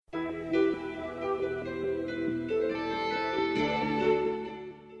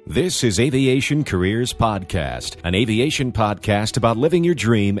This is Aviation Careers Podcast, an aviation podcast about living your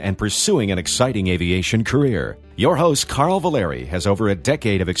dream and pursuing an exciting aviation career. Your host, Carl Valeri, has over a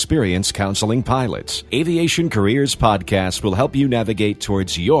decade of experience counseling pilots. Aviation Careers Podcast will help you navigate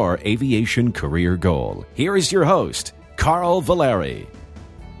towards your aviation career goal. Here is your host, Carl Valeri.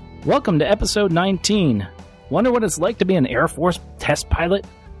 Welcome to episode 19. Wonder what it's like to be an Air Force test pilot?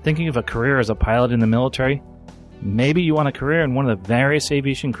 Thinking of a career as a pilot in the military? Maybe you want a career in one of the various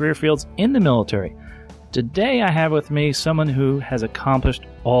aviation career fields in the military. Today I have with me someone who has accomplished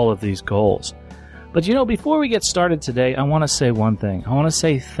all of these goals. But before we get started today, I want to say one thing. I want to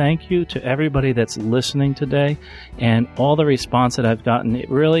say thank you to everybody that's listening today and all the response that I've gotten. It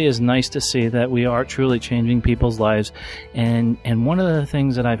really is nice to see that we are truly changing people's lives. And one of the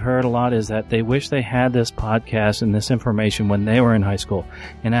things that I've heard a lot is that they wish they had this podcast and this information when they were in high school.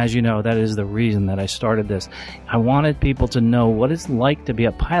 And as you know, that is the reason that I started this. I wanted people to know what it's like to be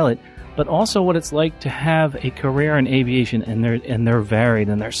a pilot, but also what it's like to have a career in aviation, and they're varied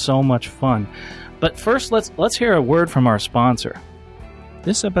and they're so much fun. But first, let's hear a word from our sponsor.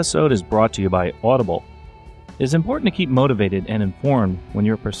 This episode is brought to you by Audible. It is important to keep motivated and informed when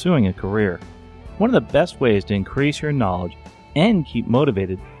you're pursuing a career. One of the best ways to increase your knowledge and keep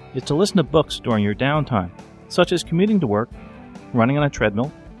motivated is to listen to books during your downtime, such as commuting to work, running on a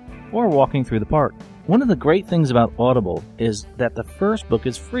treadmill, or walking through the park. One of the great things about Audible is that the first book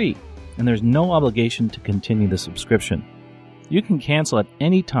is free, and there's no obligation to continue the subscription. You can cancel at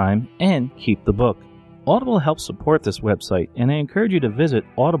any time and keep the book. Audible helps support this website, and I encourage you to visit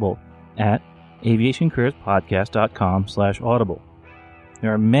Audible at aviationcareerspodcast.com/audible.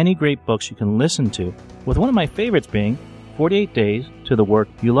 There are many great books you can listen to, with one of my favorites being 48 Days to the Work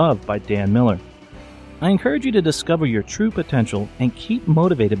You Love by Dan Miller. I encourage you to discover your true potential and keep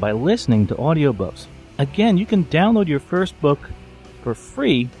motivated by listening to audiobooks. Again, you can download your first book for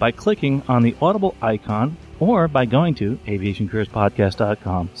free by clicking on the Audible icon or by going to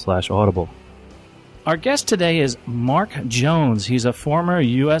aviationcareerspodcast.com/audible. Our guest today is Mark Jones. He's a former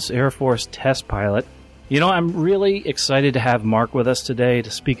U.S. Air Force test pilot. I'm really excited to have Mark with us today to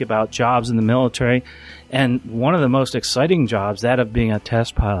speak about jobs in the military, and one of the most exciting jobs, that of being a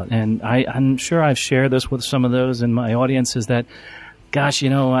test pilot. And I'm sure I've shared this with some of those in my audience, is that gosh,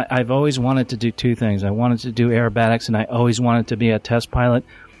 I've always wanted to do two things. I wanted to do aerobatics, and I always wanted to be a test pilot.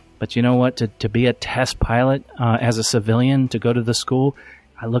 But you know what? To be a test pilot as a civilian, to go to the school,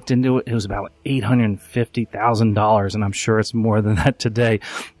 I looked into it. It was about $850,000, and I'm sure it's more than that today.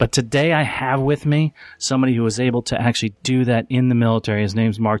 But today I have with me somebody who was able to actually do that in the military. His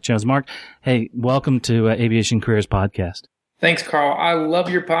name's Mark Jones. Mark, hey, welcome to Aviation Careers Podcast. Thanks, Carl. I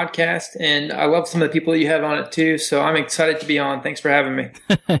love your podcast, and I love some of the people that you have on it, too. So I'm excited to be on. Thanks for having me.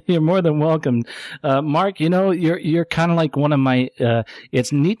 You're more than welcome. Mark, you're kind of like one of my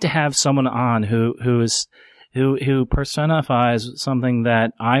it's neat to have someone on who personifies something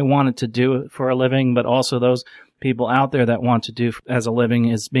that I wanted to do for a living, but also those people out there that want to do as a living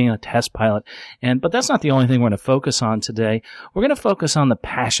is being a test pilot. But that's not the only thing we're going to focus on today. We're going to focus on the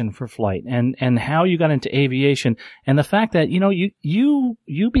passion for flight and how you got into aviation, and the fact that, you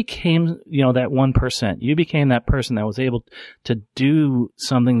became, that 1%. You became that person that was able to do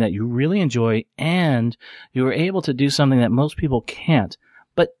something that you really enjoy, and you were able to do something that most people can't.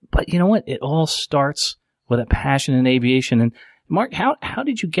 But you know what? It all starts with a passion in aviation. And Mark, how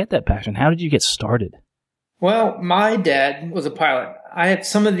did you get that passion? How did you get started? Well, my dad was a pilot. I have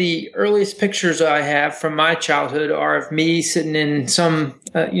some of the earliest pictures I have from my childhood are of me sitting in some,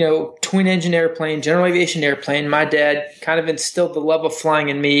 twin engine airplane, general aviation airplane. My dad kind of instilled the love of flying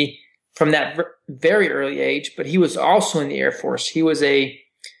in me from that very early age, but he was also in the Air Force. He was a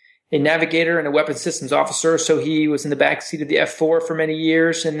navigator and a weapons systems officer, so he was in the backseat of the F-4 for many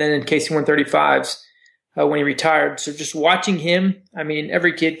years, and then in KC-135s when he retired. So just watching him,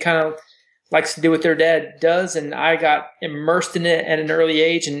 every kid kind of likes to do what their dad does, and I got immersed in it at an early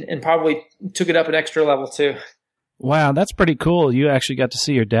age and probably took it up an extra level too. Wow, that's pretty cool. You actually got to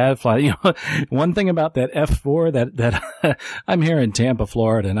see your dad fly. One thing about that F-4 that I'm here in Tampa,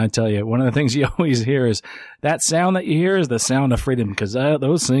 Florida, and I tell you, one of the things you always hear is that sound that you hear is the sound of freedom, because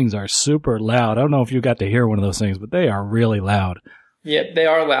those things are super loud. I don't know if you got to hear one of those things, but they are really loud. Yeah, they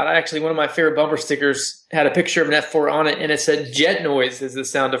are loud. Actually, one of my favorite bumper stickers had a picture of an F-4 on it, and it said, "Jet noise is the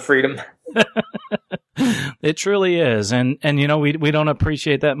sound of freedom." It truly is. And we don't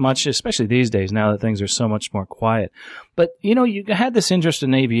appreciate that much, especially these days now that things are so much more quiet. But, you had this interest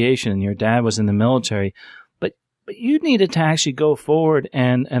in aviation, and your dad was in the military, but you needed to actually go forward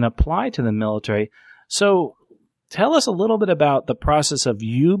and apply to the military. So tell us a little bit about the process of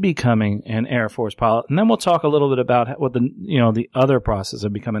you becoming an Air Force pilot, and then we'll talk a little bit about what the other process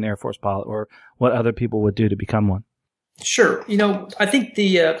of becoming an Air Force pilot, or what other people would do to become one. Sure. I think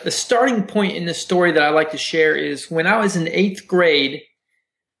the starting point in the story that I like to share is when I was in 8th grade,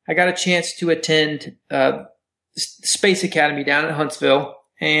 I got a chance to attend Space Academy down at Huntsville,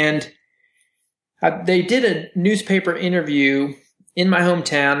 and they did a newspaper interview in my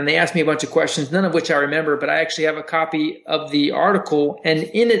hometown, and they asked me a bunch of questions, none of which I remember, but I actually have a copy of the article, and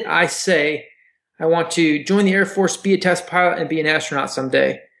in it I say, I want to join the Air Force, be a test pilot, and be an astronaut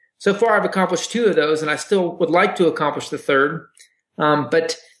someday. So far, I've accomplished 2 of those, and I still would like to accomplish the 3rd.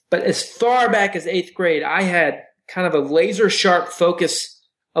 But as far back as 8th grade, I had kind of a laser-sharp focus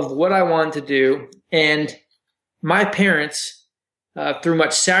of what I wanted to do, and my parents, through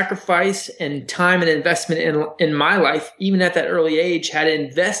much sacrifice and time and investment in my life, even at that early age, had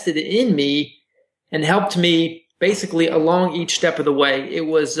invested in me and helped me basically along each step of the way. It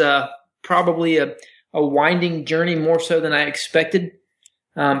was probably a winding journey, more so than I expected,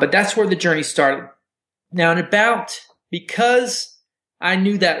 but that's where the journey started. Now, because I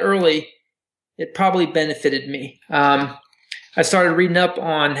knew that early, it probably benefited me. I started reading up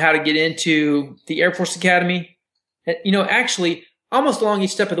on how to get into the Air Force Academy. Actually, almost along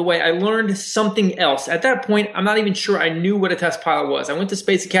each step of the way, I learned something else. At that point, I'm not even sure I knew what a test pilot was. I went to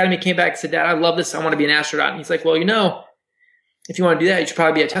Space Academy, came back and said, Dad, I love this. I want to be an astronaut. And he's like, well, if you want to do that, you should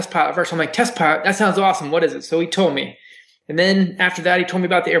probably be a test pilot first. I'm like, test pilot? That sounds awesome. What is it? So he told me. And then after that, he told me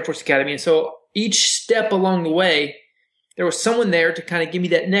about the Air Force Academy. And so each step along the way, there was someone there to kind of give me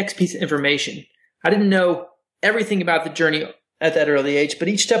that next piece of information. I didn't know everything about the journey at that early age, but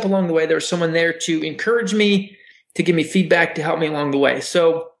each step along the way, there was someone there to encourage me, to give me feedback, to help me along the way.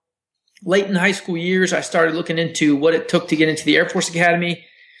 So late in high school years, I started looking into what it took to get into the Air Force Academy.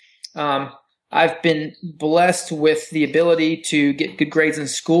 I've been blessed with the ability to get good grades in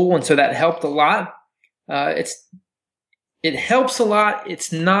school, and so that helped a lot. It helps a lot.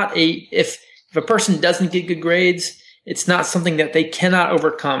 It's not if a person doesn't get good grades, it's not something that they cannot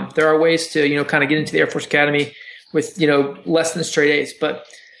overcome. There are ways to, kind of get into the Air Force Academy with, less than straight A's, but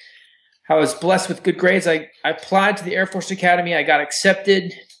I was blessed with good grades. I applied to the Air Force Academy. I got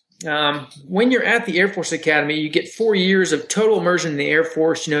accepted. When you're at the Air Force Academy, you get 4 years of total immersion in the Air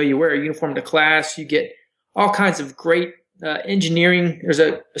Force. You wear a uniform to class. You get all kinds of great engineering. There's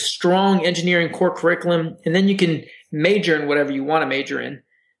a strong engineering core curriculum, and then you can major in whatever you want to major in.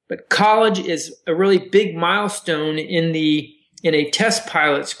 But college is a really big milestone in a test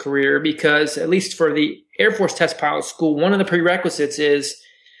pilot's career, because at least for the Air Force Test Pilot School, one of the prerequisites is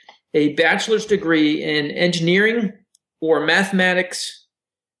a bachelor's degree in engineering or mathematics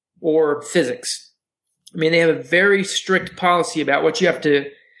or physics. They have a very strict policy about what you have to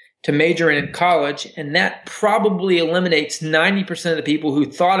major in college, and that probably eliminates 90% of the people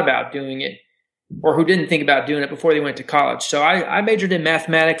who thought about doing it or who didn't think about doing it before they went to college. So I majored in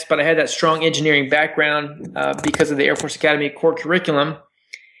mathematics, but I had that strong engineering background because of the Air Force Academy core curriculum.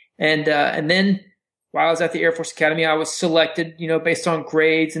 And then while I was at the Air Force Academy, I was selected, based on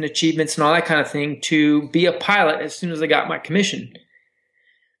grades and achievements and all that kind of thing, to be a pilot as soon as I got my commission.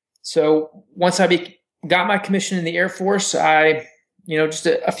 So once I got my commission in the Air Force, I, just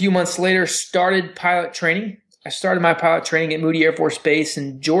a few months later, started pilot training. I started my pilot training at Moody Air Force Base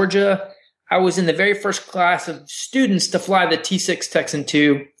in Georgia. I was in the very first class of students to fly the T-6 Texan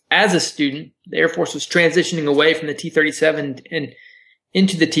II as a student. The Air Force was transitioning away from the T-37 and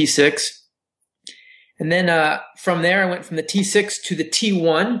into the T-6. And then from there, I went from the T-6 to the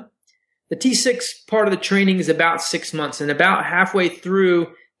T-1. The T-6 part of the training is about 6 months, and about halfway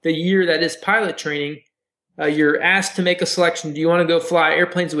through the year that is pilot training, you're asked to make a selection. Do you want to go fly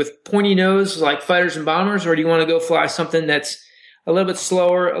airplanes with pointy nose like fighters and bombers, or do you want to go fly something that's a little bit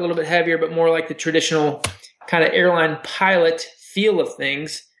slower, a little bit heavier, but more like the traditional kind of airline pilot feel of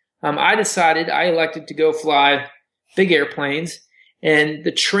things? I elected to go fly big airplanes. And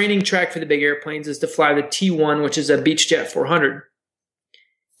the training track for the big airplanes is to fly the T-1, which is a Beechjet 400.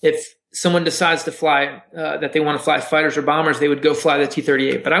 If someone decides to fly, that they want to fly fighters or bombers, they would go fly the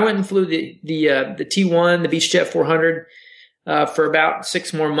T-38. But I went and flew the T-1, the Beechjet 400, for about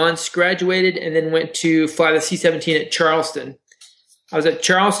 6 more months, graduated, and then went to fly the C-17 at Charleston. I was at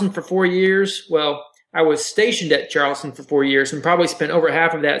Charleston for 4 years. Well, I was stationed at Charleston for 4 years and probably spent over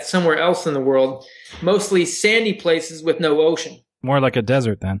half of that somewhere else in the world, mostly sandy places with no ocean. More like a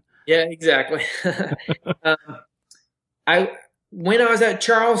desert then. Yeah, exactly. When I was at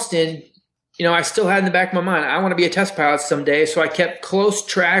Charleston, I still had in the back of my mind, I want to be a test pilot someday. So I kept close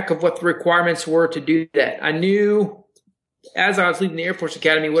track of what the requirements were to do that. I knew as I was leaving the Air Force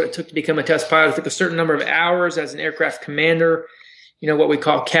Academy, what it took to become a test pilot. It took a certain number of hours as an aircraft commander, what we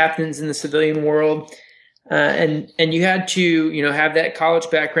call captains in the civilian world. And you had to, have that college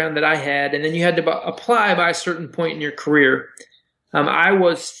background that I had, and then you had to apply by a certain point in your career. I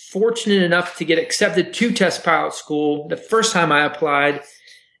was fortunate enough to get accepted to test pilot school the first time I applied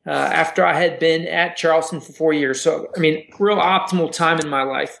after I had been at Charleston for 4 years. So, real optimal time in my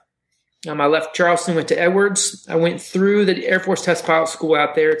life. I left Charleston, went to Edwards. I went through the Air Force Test Pilot School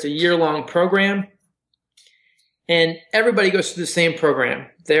out there. It's a year-long program, and everybody goes through the same program.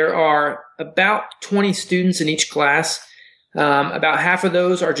 There are about 20 students in each class. About half of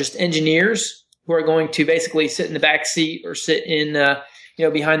those are just engineers who are going to basically sit in the back seat or sit in,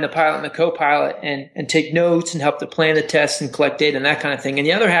 behind the pilot and the co-pilot and take notes and help to plan the tests and collect data and that kind of thing. And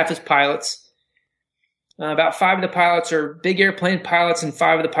the other half is pilots. About 5 of the pilots are big airplane pilots, and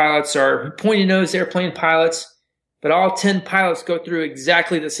 5 of the pilots are pointy-nosed airplane pilots. But all 10 pilots go through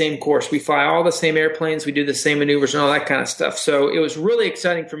exactly the same course. We fly all the same airplanes. We do the same maneuvers and all that kind of stuff. So it was really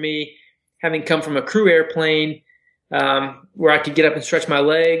exciting for me, having come from a crew airplane where I could get up and stretch my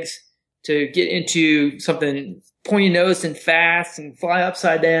legs, to get into something pointy-nosed and fast and fly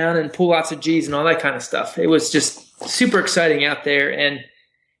upside down and pull lots of G's and all that kind of stuff. It was just super exciting out there. And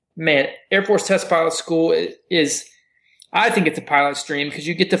man, Air Force Test Pilot School is, I think it's a pilot's dream, because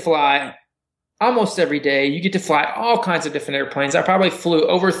you get to fly almost every day. You get to fly all kinds of different airplanes. I probably flew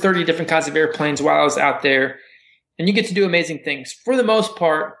over 30 different kinds of airplanes while I was out there. And you get to do amazing things. For the most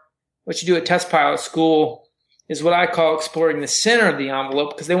part, what you do at Test Pilot School is what I call exploring the center of the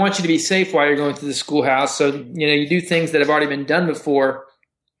envelope, because they want you to be safe while you're going through the schoolhouse. So, you do things that have already been done before,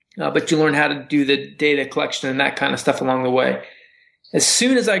 but you learn how to do the data collection and that kind of stuff along the way. As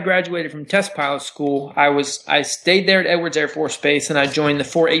soon as I graduated from Test Pilot School, I stayed there at Edwards Air Force Base, and I joined the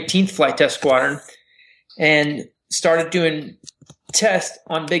 418th Flight Test Squadron and started doing tests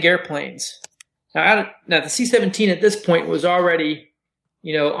on big airplanes. Now the C-17 at this point was already,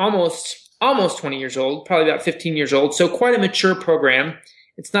 almost 20 years old, probably about 15 years old, so quite a mature program.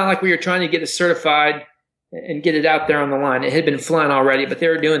 It's not like we were trying to get it certified and get it out there on the line. It had been flying already, but they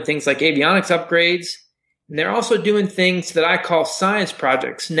were doing things like avionics upgrades. And they're also doing things that I call science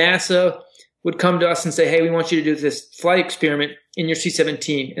projects. NASA would come to us and say, hey, we want you to do this flight experiment in your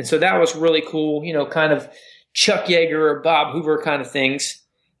C-17. And so that was really cool, kind of Chuck Yeager or Bob Hoover kind of things.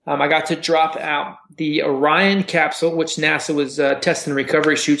 I got to drop out the Orion capsule, which NASA was testing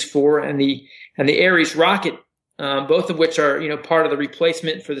recovery chutes for, and the Ares rocket, both of which are, part of the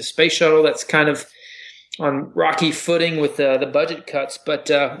replacement for the space shuttle that's kind of on rocky footing with the budget cuts.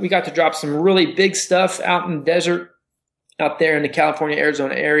 But we got to drop some really big stuff out in the desert out there in the California,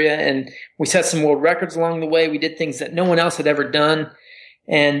 Arizona area. And we set some world records along the way. We did things that no one else had ever done.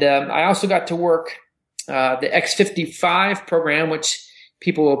 And I also got to work the X-55 program, which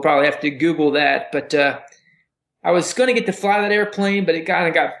people will probably have to Google that. But I was going to get to fly that airplane, but it kind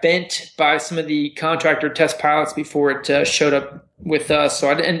of got bent by some of the contractor test pilots before it showed up with us. So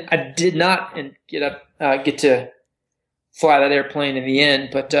I did not get to fly that airplane in the end.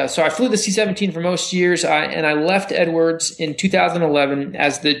 But so I flew the C-17 for most years, and I left Edwards in 2011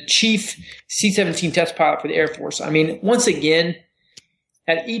 as the chief C-17 test pilot for the Air Force. Once again,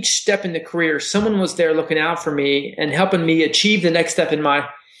 at each step in the career, someone was there looking out for me and helping me achieve the next step in my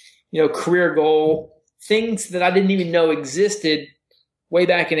career goal, things that I didn't even know existed way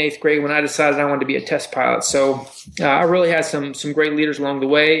back in 8th grade when I decided I wanted to be a test pilot. So I really had some great leaders along the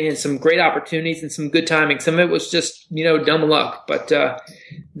way and some great opportunities and some good timing. Some of it was just, dumb luck. But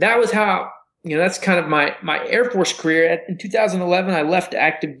that was how, that's kind of my Air Force career. In 2011, I left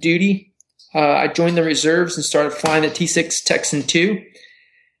active duty. I joined the reserves and started flying the T-6 Texan II.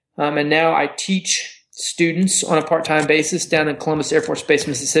 And now I teach students on a part-time basis down in Columbus Air Force Base,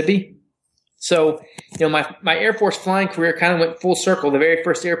 Mississippi. So, my Air Force flying career kind of went full circle. The very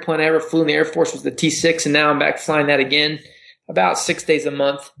first airplane I ever flew in the Air Force was the T-6, and now I'm back flying that again about 6 days a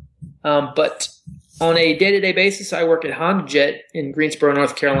month. But on a day-to-day basis, I work at HondaJet in Greensboro,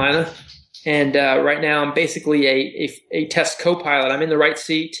 North Carolina. And right now I'm basically a test co-pilot. I'm in the right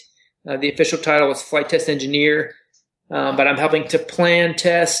seat. The official title is flight test engineer. But I'm helping to plan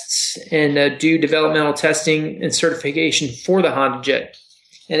tests and do developmental testing and certification for the HondaJet.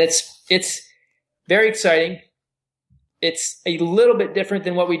 And it's very exciting. It's a little bit different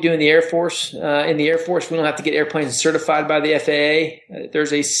than what we do in the Air Force. In the Air Force, we don't have to get airplanes certified by the FAA.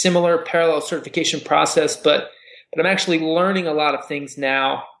 There's a similar parallel certification process, but I'm actually learning a lot of things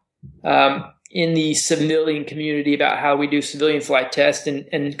now in the civilian community about how we do civilian flight tests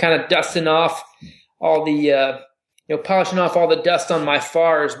and kind of dusting off all the polishing off all the dust on my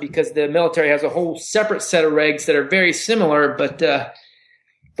FARs, because the military has a whole separate set of regs that are very similar, but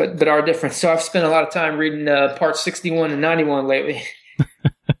are different. So I've spent a lot of time reading parts 61 and 91 lately.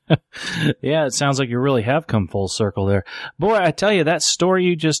 Yeah, it sounds like you really have come full circle there. Boy, I tell you, that story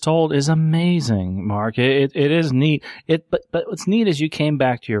you just told is amazing, Mark. It is neat. But what's neat is you came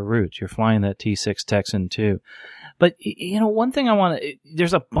back to your roots. You're flying that T6 Texan too. But, one thing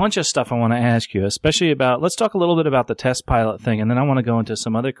there's a bunch of stuff I want to ask you, especially let's talk a little bit about the test pilot thing, and then I want to go into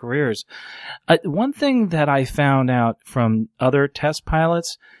some other careers. One thing that I found out from other test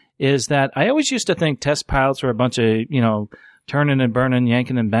pilots is that I always used to think test pilots were a bunch of, turning and burning,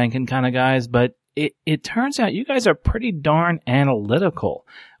 yanking and banking kind of guys, but it turns out you guys are pretty darn analytical,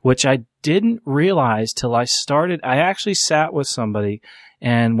 which I didn't realize till I started. I actually sat with somebody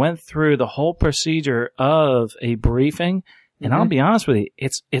and went through the whole procedure of a briefing, and I'll be honest with you,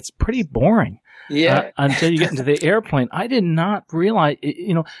 it's pretty boring. Yeah. Until you get into the airplane. I did not realize,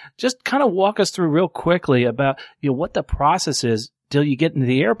 just kind of walk us through real quickly about, what the process is till you get into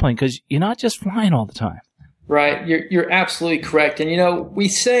the airplane, because you're not just flying all the time. Right. You're absolutely correct. And, we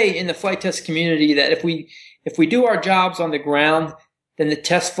say in the flight test community that if we do our jobs on the ground, then the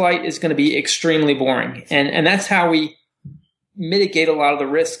test flight is going to be extremely boring. And that's how we mitigate a lot of the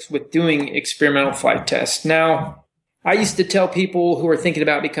risks with doing experimental flight tests. Now, I used to tell people who are thinking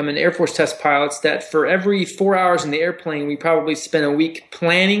about becoming Air Force test pilots that for every 4 hours in the airplane, we probably spend a week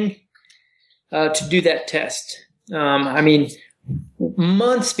planning to do that test.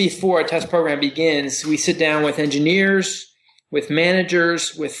 Months before a test program begins, we sit down with engineers, with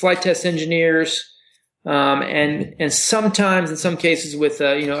managers, with flight test engineers, and sometimes, in some cases, with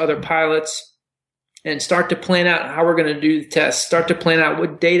other pilots, and start to plan out how we're going to do the test. Start to plan out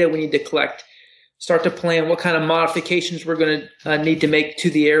what data we need to collect. Start to plan what kind of modifications we're going to need to make to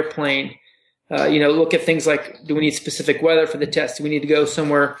the airplane. Look at things like, do we need specific weather for the test? Do we need to go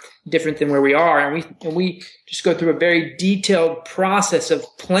somewhere different than where we are? And we just go through a very detailed process of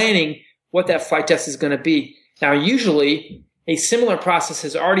planning what that flight test is going to be. Now, usually a similar process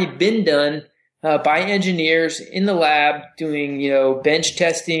has already been done by engineers in the lab doing, bench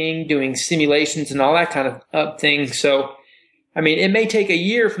testing, doing simulations and all that kind of thing. So, it may take a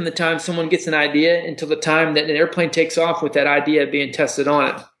year from the time someone gets an idea until the time that an airplane takes off with that idea being tested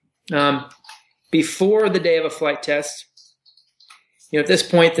on it. Before the day of a flight test, at this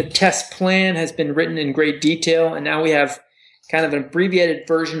point, the test plan has been written in great detail, and now we have kind of an abbreviated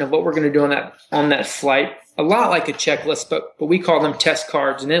version of what we're going to do on that flight. A lot like a checklist, but we call them test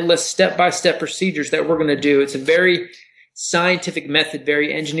cards, and it lists step-by-step procedures that we're going to do. It's a very scientific method,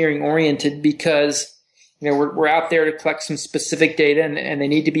 very engineering-oriented, because we're out there to collect some specific data, and they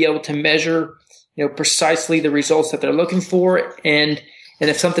need to be able to measure precisely the results that they're looking for, and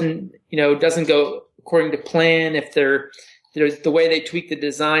if something, doesn't go according to plan, if the way they tweak the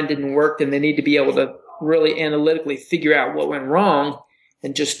design didn't work, then they need to be able to really analytically figure out what went wrong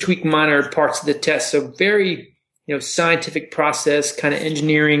and just tweak minor parts of the test. So very, scientific process, kind of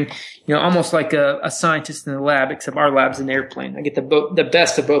engineering, almost like a scientist in the lab, except our lab's an airplane. I get the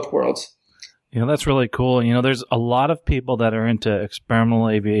best of both worlds. That's really cool. There's a lot of people that are into experimental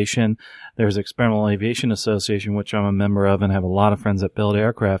aviation. There's Experimental Aviation Association, which I'm a member of and have a lot of friends that build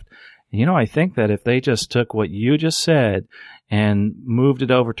aircraft. I think that if they just took what you just said and moved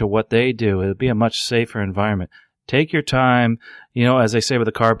it over to what they do, it would be a much safer environment. Take your time. As they say with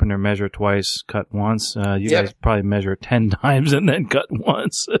a carpenter, measure twice, cut once. You guys probably measure 10 times and then cut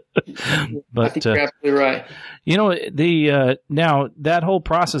once. But I think you're absolutely right. Now that whole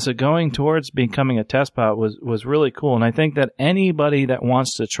process of going towards becoming a test pilot was really cool, and I think that anybody that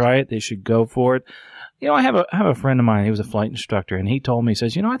wants to try it, they should go for it. I have a friend of mine. He was a flight instructor, and he told me, he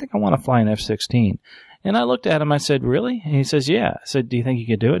says, I think I want to fly an F-16. And I looked at him. I said, really? And he says, yeah. I said, do you think you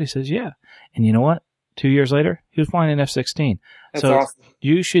could do it? He says, yeah. And you know what? 2 years later, he was flying an F-16. That's awesome.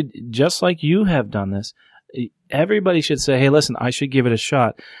 You should, just like you have done this, everybody should say, hey, listen, I should give it a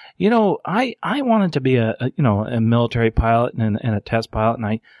shot. I wanted to be a military pilot and a test pilot,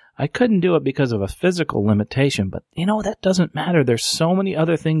 and I couldn't do it because of a physical limitation, but that doesn't matter. There's so many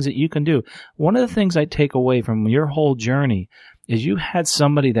other things that you can do. One of the things I take away from your whole journey is you had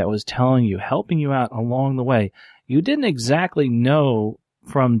somebody that was telling you, helping you out along the way. You didn't exactly know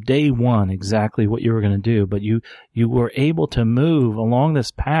from day one exactly what you were going to do, but you were able to move along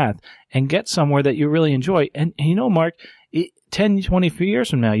this path and get somewhere that you really enjoy. And Mark, 10, 20 years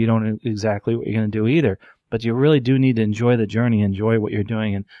from now, you don't know exactly what you're going to do either, but you really do need to enjoy the journey, enjoy what you're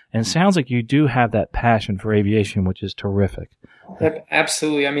doing. And it sounds like you do have that passion for aviation, which is terrific.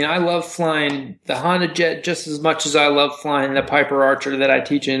 Absolutely. I love flying the Honda Jet just as much as I love flying the Piper Archer that I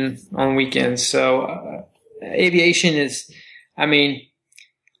teach in on weekends. So aviation is, I mean,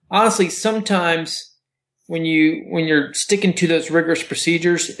 honestly, sometimes when you're sticking to those rigorous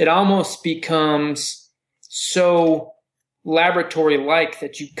procedures, it almost becomes so laboratory-like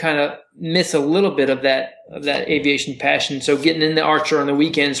that you kind of miss a little bit of that aviation passion. So getting in the Archer on the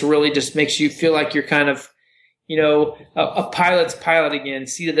weekends really just makes you feel like you're kind of, a pilot's pilot again,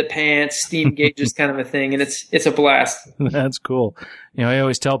 seat of the pants, steam gauges kind of a thing, and it's a blast. That's cool. I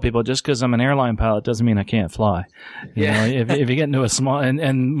always tell people, just because I'm an airline pilot doesn't mean I can't fly. If you get into a small,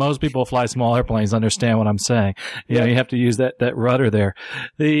 and most people fly small airplanes understand what I'm saying. You have to use that rudder there.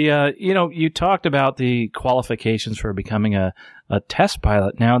 You talked about the qualifications for becoming a test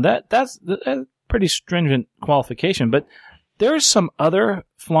pilot. Now that's a pretty stringent qualification, but there's some other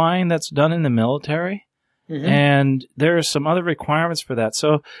flying that's done in the military. Mm-hmm. And there are some other requirements for that.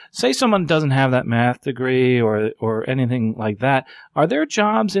 So say someone doesn't have that math degree or anything like that. Are there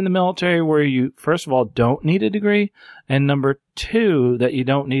jobs in the military where you, first of all, don't need a degree? And number two, that you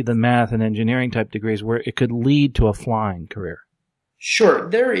don't need the math and engineering type degrees where it could lead to a flying career? Sure.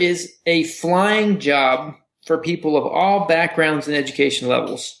 There is a flying job for people of all backgrounds and education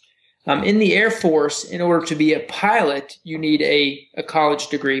levels. In the Air Force, in order to be a pilot, you need a college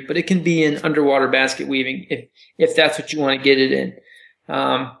degree, but it can be in underwater basket weaving if that's what you want to get it in.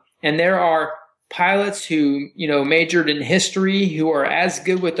 And there are pilots who, majored in history who are as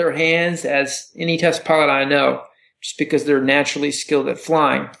good with their hands as any test pilot I know, just because they're naturally skilled at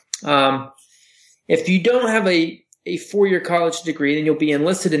flying. If you don't have a 4-year college degree, then you'll be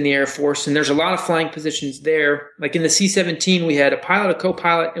enlisted in the Air Force, and there's a lot of flying positions there. Like in the C-17, we had a pilot, a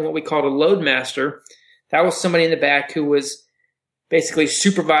co-pilot, and what we called a load master. That was somebody in the back who was basically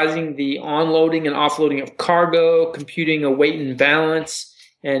supervising the onloading and offloading of cargo, computing a weight and balance,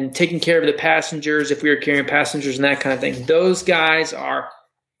 and taking care of the passengers if we were carrying passengers and that kind of thing. Those guys are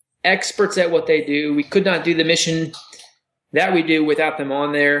experts at what they do. We could not do the mission that we do without them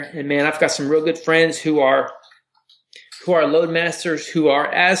on there. And man, I've got some real good friends who are load masters who are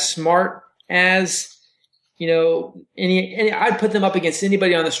as smart as, I'd put them up against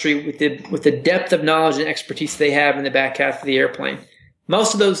anybody on the street with the depth of knowledge and expertise they have in the back half of the airplane.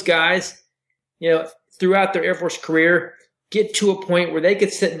 Most of those guys, throughout their Air Force career, get to a point where they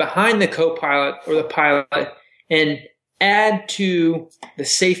could sit behind the co-pilot or the pilot and add to the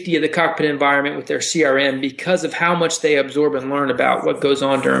safety of the cockpit environment with their CRM because of how much they absorb and learn about what goes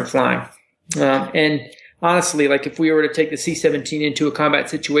on during flying. And honestly, like if we were to take the C-17 into a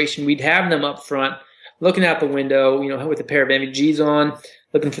combat situation, we'd have them up front looking out the window, with a pair of MEGs on,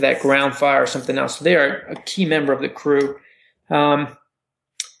 looking for that ground fire or something else. So they are a key member of the crew.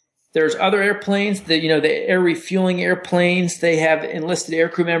 There's other airplanes, the air refueling airplanes. They have enlisted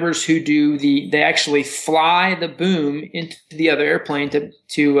aircrew members who they actually fly the boom into the other airplane to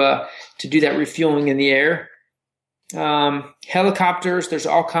do that refueling in the air. Helicopters, there's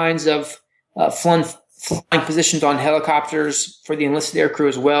all kinds of flying positions on helicopters for the enlisted aircrew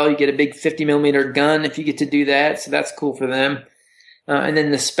as well. You get a big 50 millimeter gun if you get to do that, so that's cool for them. And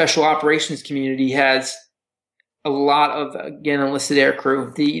then the special operations community has a lot of, again, enlisted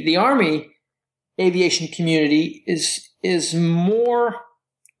aircrew. The Army aviation community is more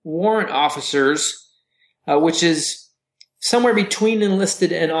warrant officers, which is somewhere between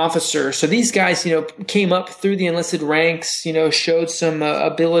enlisted and officer. So these guys, came up through the enlisted ranks, showed some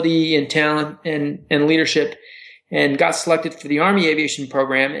ability and talent and leadership and got selected for the Army aviation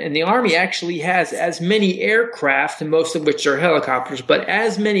program. And the Army actually has as many aircraft, and most of which are helicopters, but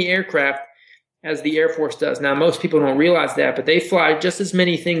as many aircraft as the Air Force does. Now, most people don't realize that, but they fly just as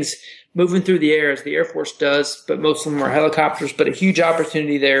many things moving through the air as the Air Force does, but most of them are helicopters, but a huge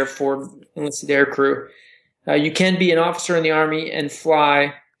opportunity there for enlisted aircrew. You can be an officer in the Army and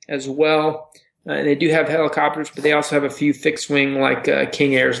fly as well. And they do have helicopters, but they also have a few fixed wing like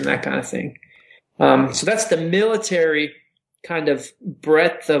King Airs and that kind of thing. So that's the military kind of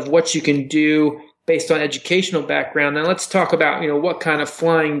breadth of what you can do based on educational background. Now let's talk about, what kind of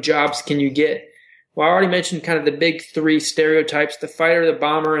flying jobs can you get? Well, I already mentioned kind of the big three stereotypes, the fighter, the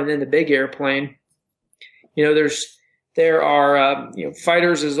bomber, and then the big airplane. There are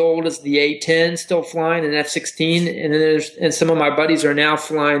fighters as old as the A-10 still flying an F-16, and then some of my buddies are now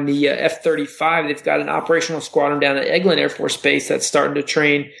flying the F-35. They've got an operational squadron down at Eglin Air Force Base that's starting to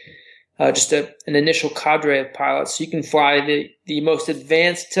train just an initial cadre of pilots. So you can fly the most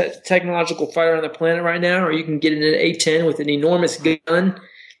advanced technological fighter on the planet right now, or you can get in an A-10 with an enormous gun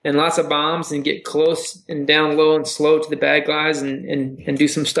and lots of bombs and get close and down low and slow to the bad guys and do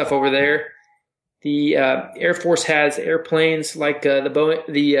some stuff over there. The Air Force has airplanes like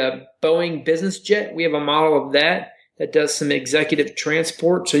the Boeing business jet. We have a model of that does some executive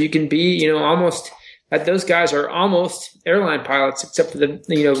transport. So you can be, almost those guys are almost airline pilots, except for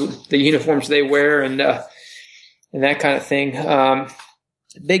the uniforms they wear and that kind of thing.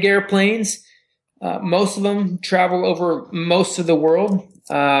 Big airplanes, most of them travel over most of the world.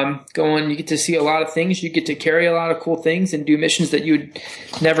 You get to see a lot of things. You get to carry a lot of cool things and do missions that you would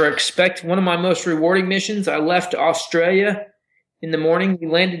never expect. One of my most rewarding missions, I left Australia in the morning. We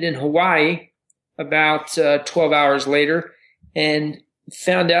landed in Hawaii about 12 hours later and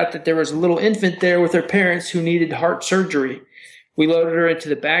found out that there was a little infant there with her parents who needed heart surgery. We loaded her into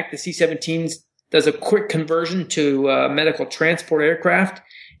the back. The C-17 does a quick conversion to medical transport aircraft,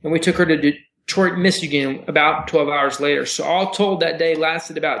 and we took her to Detroit, Michigan about 12 hours later. So all told, that day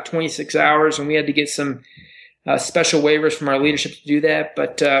lasted about 26 hours, and we had to get some special waivers from our leadership to do that.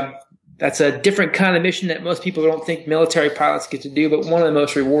 But that's a different kind of mission that most people don't think military pilots get to do, but one of the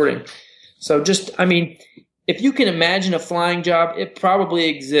most rewarding. So if you can imagine a flying job, it probably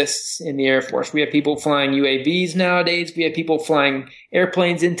exists in the Air Force. We have people flying UAVs nowadays. We have people flying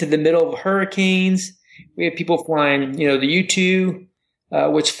airplanes into the middle of hurricanes. We have people flying, the U-2,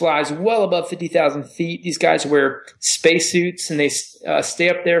 which flies well above 50,000 feet. These guys wear spacesuits and they stay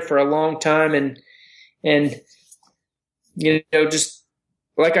up there for a long time. And just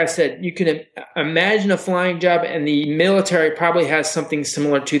like I said, you can imagine a flying job, and the military probably has something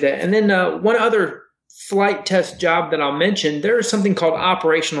similar to that. And then one other flight test job that I'll mention, there is something called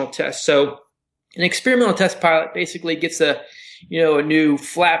operational test. So an experimental test pilot basically gets a new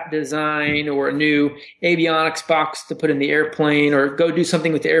flap design or a new avionics box to put in the airplane, or go do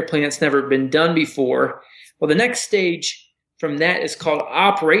something with the airplane that's never been done before. Well, the next stage from that is called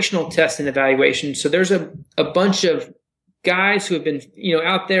operational test and evaluation. So there's a bunch of guys who have been,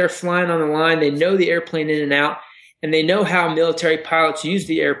 out there flying on the line. They know the airplane in and out, and they know how military pilots use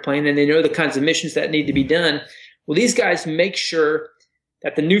the airplane, and they know the kinds of missions that need to be done. Well, these guys make sure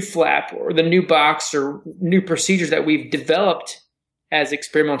that the new flap or the new box or new procedures that we've developed as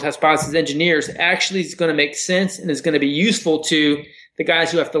experimental test pilots, as engineers, actually is going to make sense and is going to be useful to the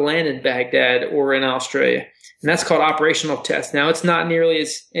guys who have to land in Baghdad or in Australia. And that's called operational test. Now, it's not nearly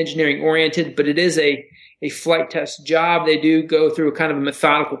as engineering oriented, but it is a flight test job. They do go through a kind of a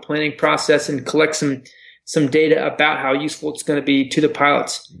methodical planning process and collect some data about how useful it's going to be to the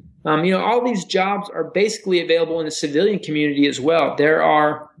pilots. All these jobs are basically available in the civilian community as well. There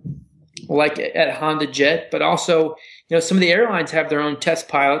are, like at HondaJet, but also, some of the airlines have their own test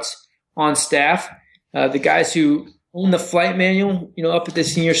pilots on staff. The guys who own the flight manual, up at the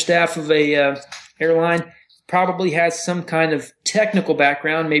senior staff of a airline, probably has some kind of technical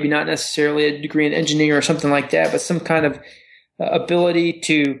background, maybe not necessarily a degree in engineering or something like that, but some kind of ability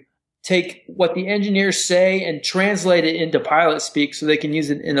to take what the engineers say and translate it into pilot speak so they can use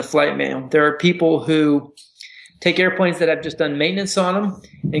it in the flight manual. There are people who take airplanes that have just done maintenance on them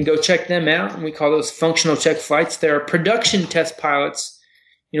and go check them out, and we call those functional check flights. There are production test pilots,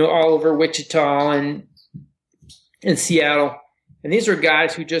 all over Wichita and Seattle. And these are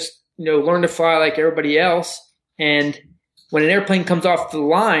guys who just, learn to fly like everybody else. And when an airplane comes off the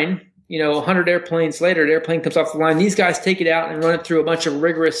line, 100 airplanes later, the airplane comes off the line. These guys take it out and run it through a bunch of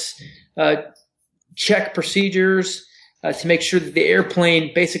rigorous check procedures to make sure that the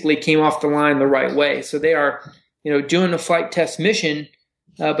airplane basically came off the line the right way. So they are, doing a flight test mission,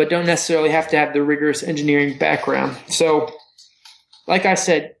 but don't necessarily have to have the rigorous engineering background. So, like I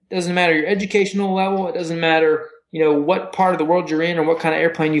said, it doesn't matter your educational level. It doesn't matter, what part of the world you're in or what kind of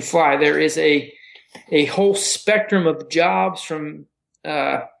airplane you fly. There is a whole spectrum of jobs from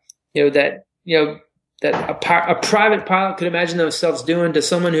that a private pilot could imagine themselves doing to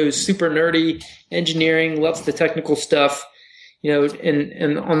someone who's super nerdy, engineering, loves the technical stuff,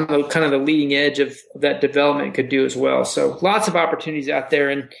 and on the kind of the leading edge of that development could do as well. So lots of opportunities out there.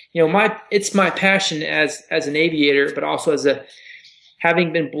 And, it's my passion as an aviator, but also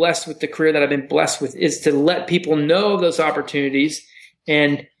having been blessed with the career that I've been blessed with, is to let people know of those opportunities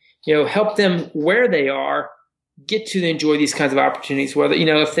and, help them where they are get to enjoy these kinds of opportunities. Whether,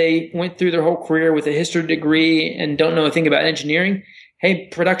 if they went through their whole career with a history degree and don't know a thing about engineering, hey,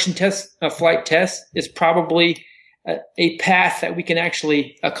 production test, flight test is probably a path that we can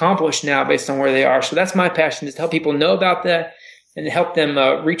actually accomplish now based on where they are. So that's my passion, is to help people know about that and to help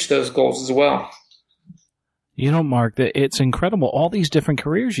them reach those goals as well. Mark, it's incredible. All these different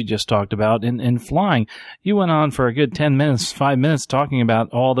careers you just talked about in flying. You went on for a good 5 minutes talking about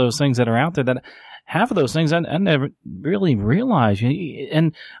all those things that are out there that half of those things I never really realized.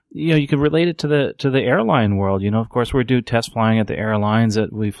 And, you could relate it to the airline world. Of course, we do test flying at the airlines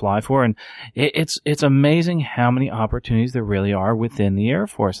that we fly for. And it's amazing how many opportunities there really are within the Air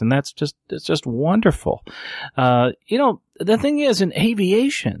Force. And it's just wonderful. The thing is, in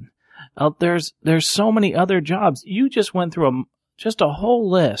aviation, There's so many other jobs. You just went through just a whole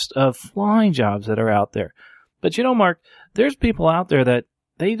list of flying jobs that are out there. But Mark, there's people out there that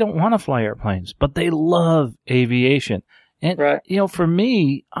they don't want to fly airplanes, but they love aviation. And, right. For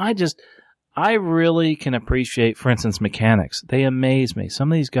me, I really can appreciate, for instance, mechanics. They amaze me.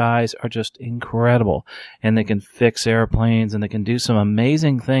 Some of these guys are just incredible, and they can fix airplanes, and they can do some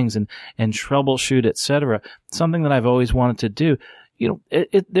amazing things and troubleshoot, etc. Something that I've always wanted to do.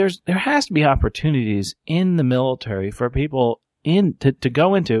 There has to be opportunities in the military for people to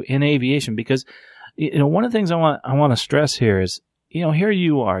go into in aviation, because one of the things I want to stress here is, here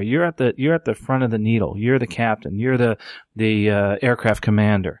you are. You're at the front of the needle. You're the captain. You're the aircraft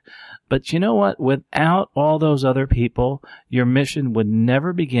commander. But you know what? Without all those other people, your mission would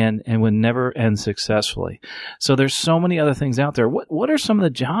never begin and would never end successfully. So there's so many other things out there. What are some of the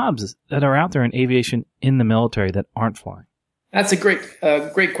jobs that are out there in aviation in the military that aren't flying? That's a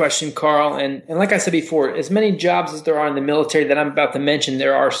great question, Carl. And like I said before, as many jobs as there are in the military that I'm about to mention,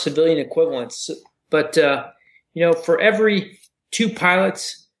 there are civilian equivalents. But for every 2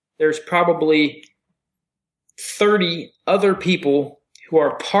 pilots, there's probably 30 other people who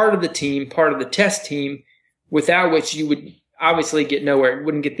are part of the team, part of the test team, without which you would obviously get nowhere. You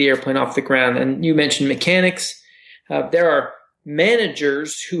wouldn't get the airplane off the ground. And you mentioned mechanics. There are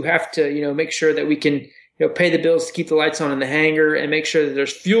managers who have to, make sure that we can, pay the bills to keep the lights on in the hangar and make sure that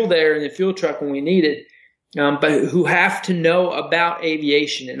there's fuel there in the fuel truck when we need it, but who have to know about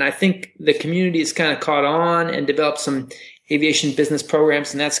aviation. And I think the community has kind of caught on and developed some aviation business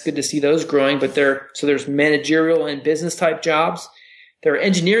programs, and that's good to see those growing. But there's managerial and business type jobs. There are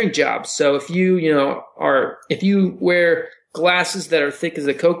engineering jobs. So if you wear glasses that are thick as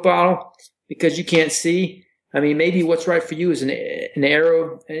a Coke bottle because you can't see, maybe what's right for you is an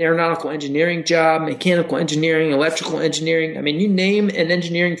aeronautical engineering job, mechanical engineering, electrical engineering. You name an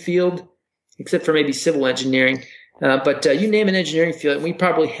engineering field, except for maybe civil engineering. But you name an engineering field, and we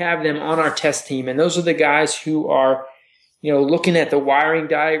probably have them on our test team. And those are the guys who are looking at the wiring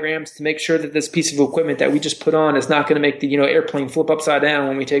diagrams to make sure that this piece of equipment that we just put on is not going to make the, airplane flip upside down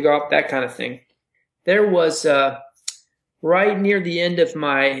when we take off, that kind of thing. There was, right near the end of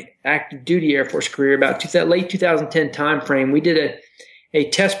my active duty Air Force career, about late 2010 timeframe, we did a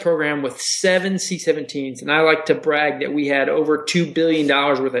test program with 7 C-17s. And I like to brag that we had over $2 billion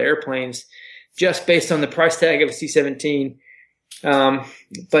worth of airplanes just based on the price tag of a C-17.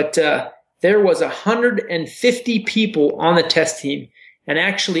 There was 150 people on the test team, and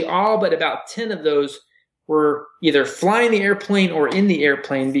actually all but about 10 of those were either flying the airplane or in the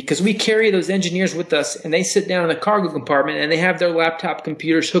airplane, because we carry those engineers with us, and they sit down in the cargo compartment and they have their laptop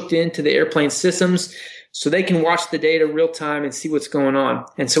computers hooked into the airplane systems so they can watch the data real time and see what's going on.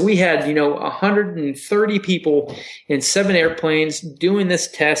 And so we had, 130 people in 7 airplanes doing this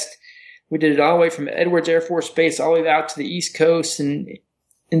test. We did it all the way from Edwards Air Force Base all the way out to the East Coast and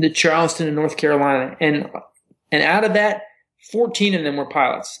into Charleston in North Carolina. And out of that, 14 of them were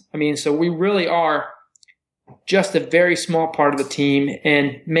pilots. So we really are just a very small part of the team.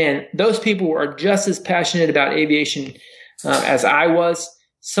 And man, those people are just as passionate about aviation as I was.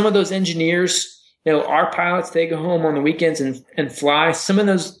 Some of those engineers, our pilots, they go home on the weekends and fly. Some of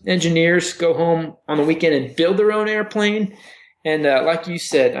those engineers go home on the weekend and build their own airplane. And like you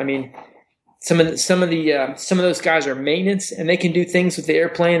said, some of those guys are maintenance, and they can do things with the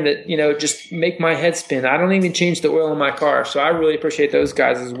airplane that, just make my head spin. I don't even change the oil in my car. So I really appreciate those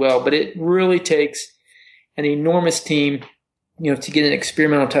guys as well. But it really takes an enormous team, to get an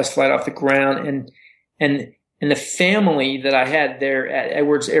experimental test flight off the ground. And the family that I had there at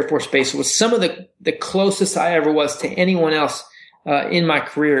Edwards Air Force Base was some of the closest I ever was to anyone else in my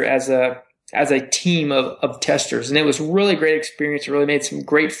career as a team of testers. And it was a really great experience. I really made some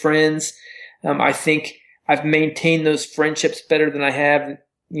great friends. I think I've maintained those friendships better than I have,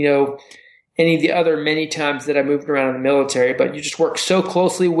 any of the other many times that I moved around in the military. But you just work so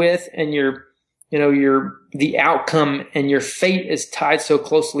closely with, and the outcome and your fate is tied so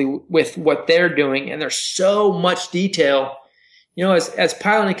closely with what they're doing. And there's so much detail. As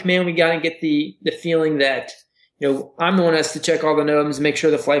pilot in command, we got to get the feeling that, I'm the one that has to check all the NOTAMs, make sure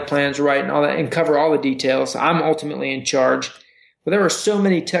the flight plan's right and all that, and cover all the details. I'm ultimately in charge. But there were so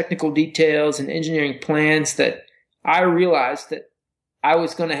many technical details and engineering plans that I realized that I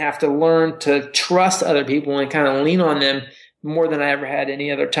was going to have to learn to trust other people and kind of lean on them more than I ever had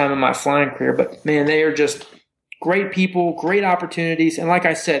any other time in my flying career. But man, they are just great people, great opportunities. And like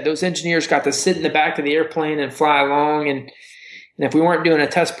I said, those engineers got to sit in the back of the airplane and fly along. And if we weren't doing a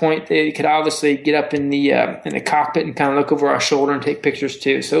test point, they could obviously get up in the cockpit and kind of look over our shoulder and take pictures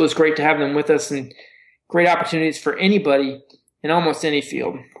too. So it was great to have them with us, and great opportunities for anybody in almost any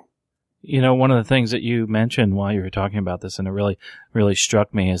field. One of the things that you mentioned while you were talking about this, and it really, really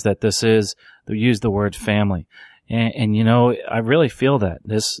struck me, is that they use the word family. And I really feel that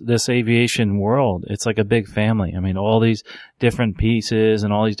this aviation world, it's like a big family. I mean, all these different pieces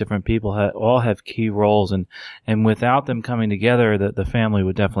and all these different people all have key roles, and without them coming together, the family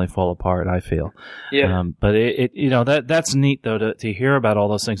would definitely fall apart, I feel. Yeah. But that's neat though to hear about all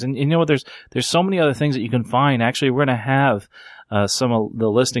those things. And there's so many other things that you can find. Actually, we're going to have some of the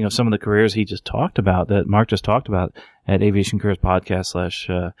listing of some of the careers he just talked about, that Mark just talked about, at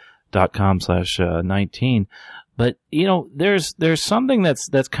aviationcareerspodcast.com/19. But there's something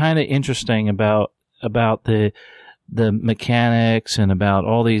that's kind of interesting about the mechanics and about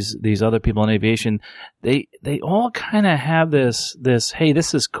all these other people in aviation. They all kind of have this, hey,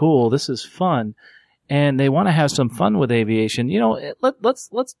 this is cool, this is fun, and they want to have some fun with aviation. Let's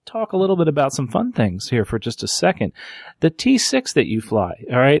talk a little bit about some fun things here for just a second. The T6 that you fly,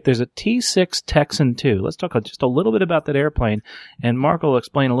 all right? There's a T6 Texan 2. Let's talk just a little bit about that airplane, and Mark will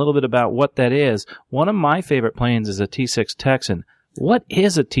explain a little bit about what that is. One of my favorite planes is a T6 Texan. What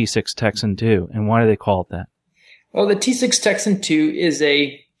is a T6 Texan 2, and why do they call it that? Well, the T6 Texan 2 is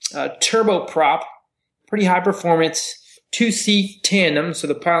a turboprop, pretty high performance, 2-seat tandem, so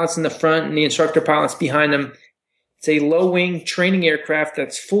the pilot's in the front and the instructor pilot's behind them. It's a low-wing training aircraft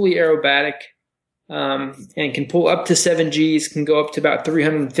that's fully aerobatic and can pull up to 7 Gs, can go up to about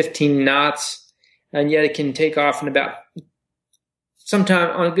 315 knots, and yet it can take off in about, sometime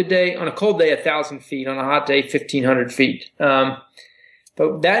on a good day, on a cold day, 1,000 feet, on a hot day, 1,500 feet. But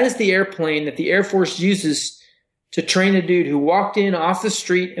that is the airplane that the Air Force uses to train a dude who walked in off the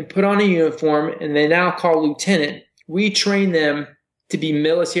street and put on a uniform, and they now call lieutenant. We train them to be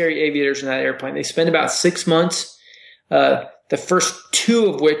military aviators in that airplane. They spend about 6 months, the first 2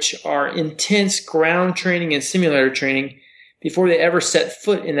 of which are intense ground training and simulator training before they ever set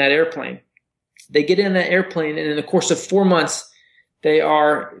foot in that airplane. They get in that airplane, and in the course of 4 months, they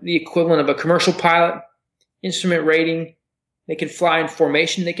are the equivalent of a commercial pilot, instrument rating. They can fly in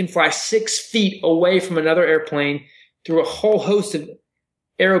formation. They can fly 6 feet away from another airplane through a whole host of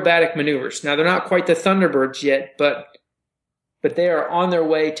aerobatic maneuvers. Now, they're not quite the Thunderbirds yet, but they are on their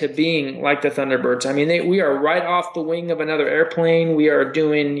way to being like the Thunderbirds. I mean, we are right off the wing of another airplane. We are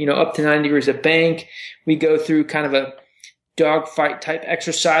doing, up to 90 degrees of bank. We go through kind of a dogfight type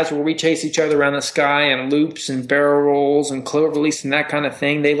exercise where we chase each other around the sky and loops and barrel rolls and clover release and that kind of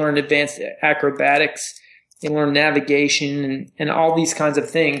thing. They learn advanced acrobatics. They learn navigation and all these kinds of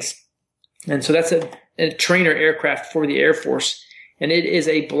things. And so that's a trainer aircraft for the Air Force. And it is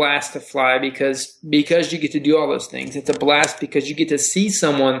a blast to fly because you get to do all those things. It's a blast because you get to see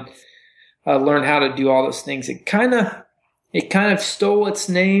someone learn how to do all those things. It kind of stole its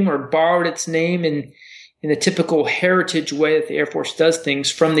name or borrowed its name in the typical heritage way that the Air Force does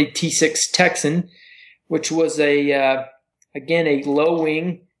things from the T6 Texan, which was a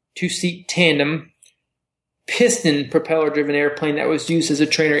low-wing, 2-seat tandem, piston propeller-driven airplane that was used as a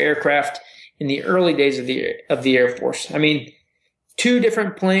trainer aircraft in the early days of the Air Force. I mean, 2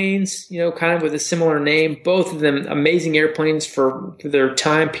 different planes, kind of with a similar name, both of them amazing airplanes for their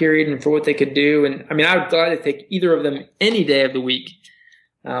time period and for what they could do. And I mean, I would gladly take either of them any day of the week.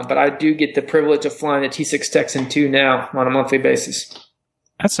 But I do get the privilege of flying a T6 Texan 2 now on a monthly basis.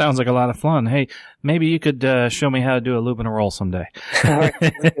 That sounds like a lot of fun. Hey, maybe you could show me how to do a loop and a roll someday.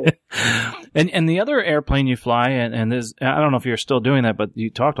 And the other airplane you fly, and this, I don't know if you're still doing that, but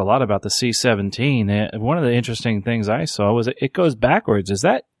you talked a lot about the C-17. One of the interesting things I saw was it goes backwards. Is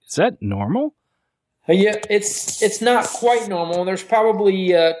that normal? Yeah, it's not quite normal. There's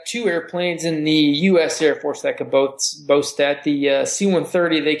probably 2 airplanes in the U.S. Air Force that could boast that. The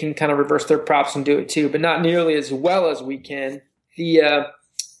C-130, they can kind of reverse their props and do it too, but not nearly as well as we can. The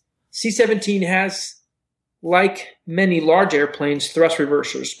C-17 has, like many large airplanes, thrust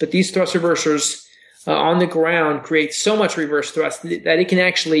reversers, but these thrust reversers on the ground create so much reverse thrust that it can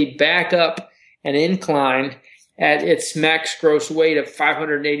actually back up an incline at its max gross weight of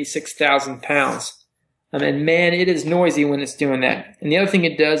 586,000 pounds. And man, it is noisy when it's doing that. And the other thing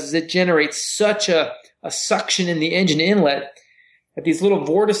it does is it generates such a suction in the engine inlet that these little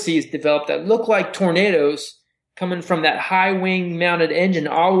vortices develop that look like tornadoes coming from that high wing mounted engine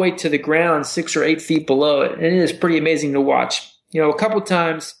all the way to the ground 6 or 8 feet below it. And it is pretty amazing to watch. A couple of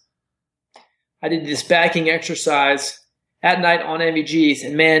times I did this backing exercise at night on NVGs,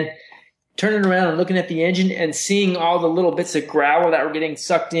 and man, turning around and looking at the engine and seeing all the little bits of gravel that were getting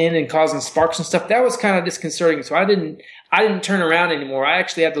sucked in and causing sparks and stuff, that was kind of disconcerting. So I didn't turn around anymore. I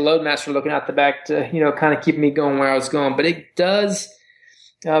actually had the loadmaster looking out the back to, kind of keep me going where I was going. But it does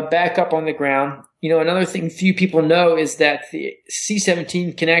back up on the ground. another thing few people know is that the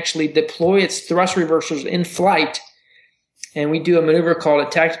C-17 can actually deploy its thrust reversers in flight, and we do a maneuver called a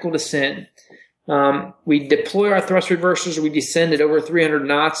tactical descent. We deploy our thrust reversers, we descend at over 300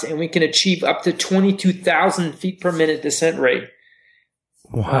 knots, and we can achieve up to 22,000 feet per minute descent rate.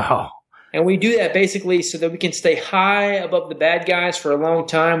 Wow. And we do that basically so that we can stay high above the bad guys for a long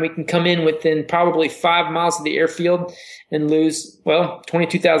time. We can come in within probably 5 miles of the airfield and lose,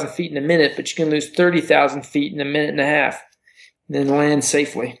 22,000 feet in a minute, but you can lose 30,000 feet in a minute and a half. And then land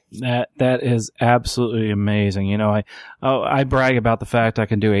safely. That is absolutely amazing. I brag about the fact I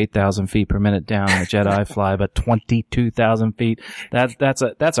can do 8,000 feet per minute down a Jedi fly, but 22,000 feet, that's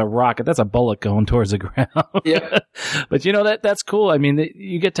a rocket. That's a bullet going towards the ground. Yeah. But that's cool. I mean,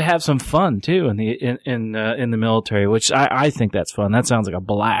 you get to have some fun too in the military, which I think that's fun. That sounds like a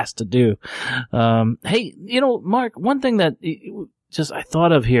blast to do. Hey, Mark, one thing that I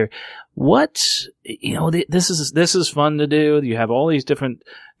thought of here. This is fun to do. You have all these different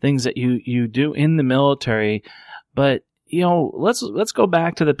things that you do in the military, but let's go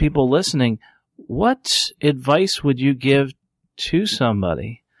back to the people listening. What advice would you give to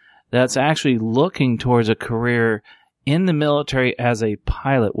somebody that's actually looking towards a career in the military as a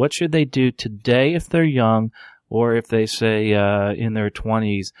pilot? What should they do today if they're young, or if they say in their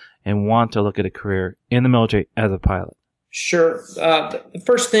 20s and want to look at a career in the military as a pilot? Sure. The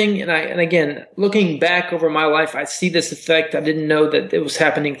first thing, and again, looking back over my life, I see this effect. I didn't know that it was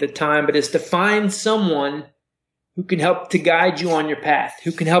happening at the time, but is to find someone who can help to guide you on your path,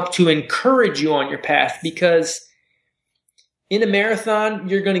 who can help to encourage you on your path, because in a marathon,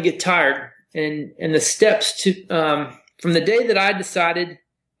 you're going to get tired. And the steps to, from the day that I decided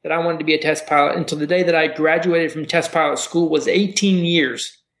that I wanted to be a test pilot until the day that I graduated from test pilot school was 18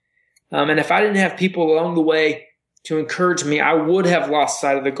 years. And if I didn't have people along the way to encourage me, I would have lost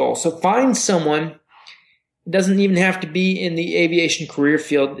sight of the goal. So find someone. It doesn't even have to be in the aviation career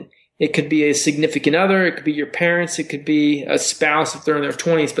field. It could be a significant other. It could be your parents. It could be a spouse if they're in their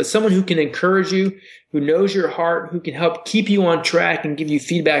 20s. But someone who can encourage you, who knows your heart, who can help keep you on track and give you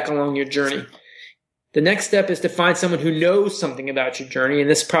feedback along your journey. The next step is to find someone who knows something about your journey, and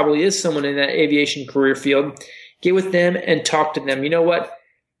this probably is someone in that aviation career field. Get with them and talk to them. You know what?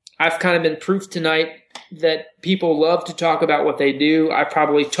 I've kind of been proof tonight that people love to talk about what they do. I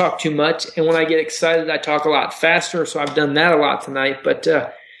probably talk too much, and when I get excited, I talk a lot faster, so I've done that a lot tonight. But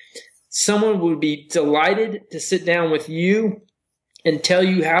someone would be delighted to sit down with you and tell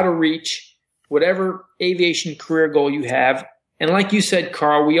you how to reach whatever aviation career goal you have. And like you said,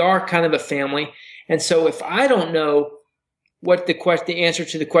 Carl, we are kind of a family, and so if I don't know what the answer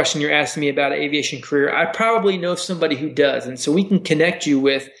to the question you're asking me about an aviation career, I probably know somebody who does, and so we can connect you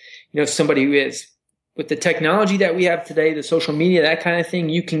with somebody who is. With the technology that we have today, the social media, that kind of thing,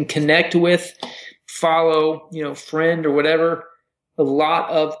 you can connect with, follow, friend or whatever, a lot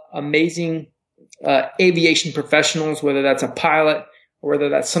of amazing aviation professionals, whether that's a pilot or whether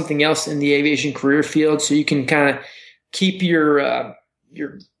that's something else in the aviation career field. So you can kind of keep your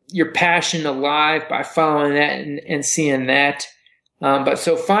passion alive by following that and seeing that. But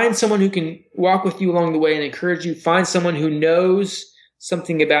so find someone who can walk with you along the way and encourage you. Find someone who knows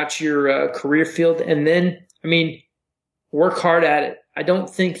something about your career field, and then, work hard at it. I don't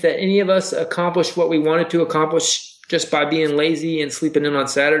think that any of us accomplished what we wanted to accomplish just by being lazy and sleeping in on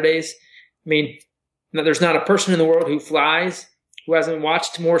Saturdays. There's not a person in the world who flies who hasn't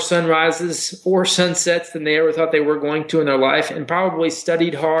watched more sunrises or sunsets than they ever thought they were going to in their life, and probably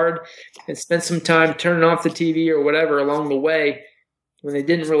studied hard and spent some time turning off the TV or whatever along the way when they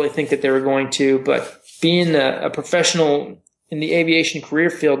didn't really think that they were going to. But being a professional in the aviation career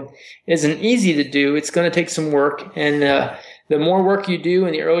field isn't easy to do. It's going to take some work, and the more work you do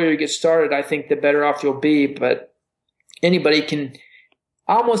and the earlier you get started, I think the better off you'll be. But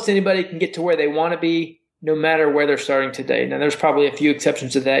almost anybody can get to where they want to be, no matter where they're starting today. Now, there's probably a few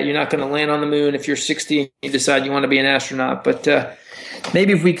exceptions to that. You're not going to land on the moon if you're 60 and you decide you want to be an astronaut. But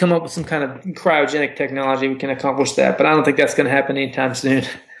maybe if we come up with some kind of cryogenic technology, we can accomplish that. But I don't think that's going to happen anytime soon.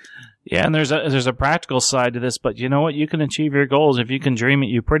 Yeah, and there's a practical side to this, but you know what? You can achieve your goals. If you can dream it,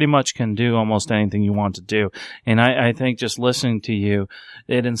 you pretty much can do almost anything you want to do. And I think just listening to you,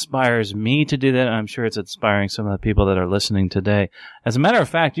 it inspires me to do that. I'm sure it's inspiring some of the people that are listening today. As a matter of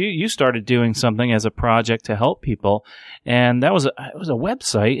fact, you started doing something as a project to help people, and it was a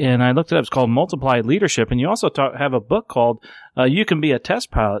website, and I looked it up. It's called Multiplied Leadership, and you also have a book called You Can Be a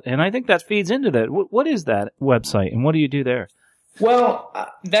Test Pilot, and I think that feeds into that. What is that website, and what do you do there? Well,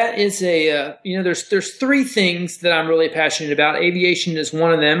 that is there's three things that I'm really passionate about. Aviation is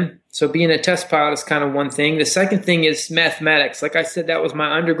one of them. So being a test pilot is kind of one thing. The second thing is mathematics. Like I said, that was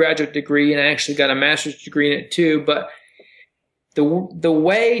my undergraduate degree, and I actually got a master's degree in it too. But the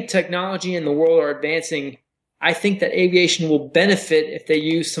way technology and the world are advancing, I think that aviation will benefit if they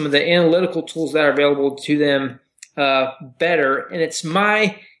use some of the analytical tools that are available to them better. And it's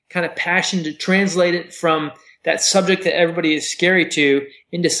my kind of passion to translate it from that subject that everybody is scary to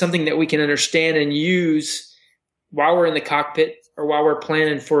into something that we can understand and use while we're in the cockpit or while we're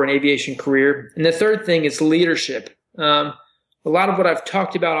planning for an aviation career. And the third thing is leadership. A lot of what I've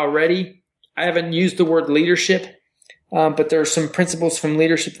talked about already, I haven't used the word leadership, but there are some principles from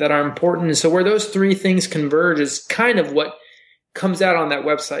leadership that are important. And so where those three things converge is kind of what comes out on that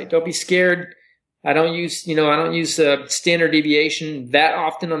website. Don't be scared. I don't use standard deviation that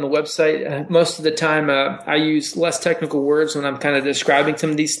often on the website. Most of the time, I use less technical words when I'm kind of describing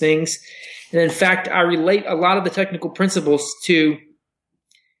some of these things. And in fact, I relate a lot of the technical principles to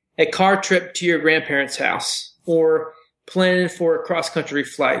a car trip to your grandparents' house or planning for a cross-country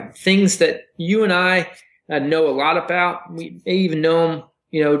flight. Things that you and I know a lot about. We may even know them,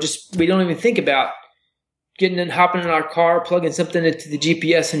 we don't even think about hopping in our car, plugging something into the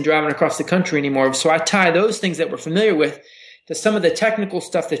GPS and driving across the country anymore. So I tie those things that we're familiar with to some of the technical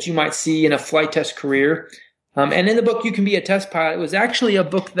stuff that you might see in a flight test career. And in the book, You Can Be a Test Pilot, it was actually a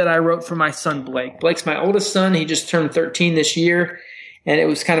book that I wrote for my son, Blake. Blake's my oldest son. He just turned 13 this year, and it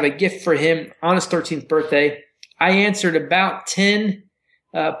was kind of a gift for him on his 13th birthday. I answered about 10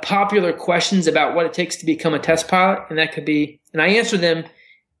 popular questions about what it takes to become a test pilot, and I answered them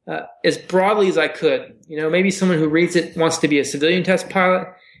as broadly as I could. Maybe someone who reads it wants to be a civilian test pilot.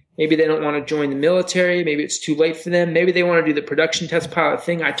 Maybe they don't want to join the military. Maybe it's too late for them. Maybe they want to do the production test pilot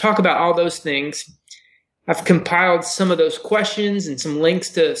thing. I talk about all those things. I've compiled some of those questions and some links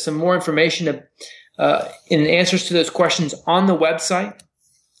to some more information in answers to those questions on the website.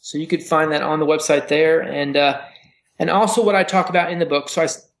 So you could find that on the website there. And also what I talk about in the book. So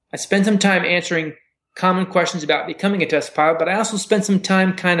I spend some time answering common questions about becoming a test pilot, but I also spent some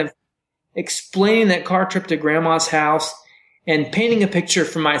time kind of explaining that car trip to grandma's house and painting a picture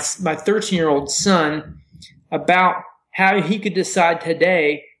for my 13-year-old son about how he could decide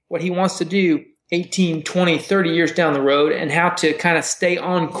today what he wants to do 18, 20, 30 years down the road and how to kind of stay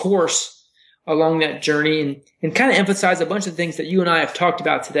on course along that journey and kind of emphasize a bunch of things that you and I have talked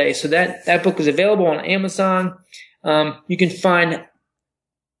about today. So that book is available on Amazon. You can find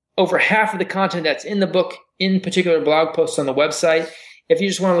over half of the content that's in the book in particular blog posts on the website. If you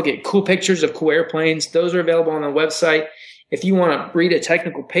just want to look at cool pictures of cool airplanes, those are available on the website. If you want to read a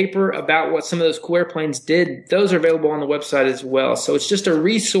technical paper about what some of those cool airplanes did, those are available on the website as well. So it's just a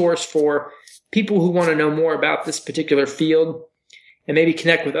resource for people who want to know more about this particular field and maybe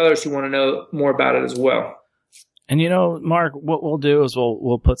connect with others who want to know more about it as well. And Mark, what we'll do is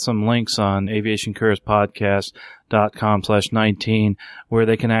we'll put some links on aviationcareerspodcast.com/19 where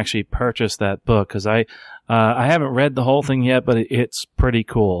they can actually purchase that book, because I haven't read the whole thing yet, but it's pretty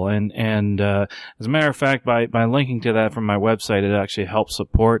cool. And as a matter of fact, by linking to that from my website, it actually helps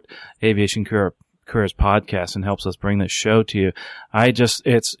support Aviation Careers Podcast and helps us bring this show to you.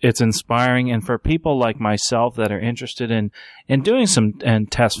 It's inspiring, and for people like myself that are interested in doing some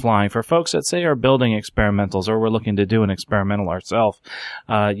test flying, for folks that say are building experimentals or we're looking to do an experimental ourselves,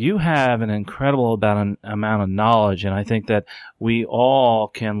 you have an incredible amount of knowledge, and I think that we all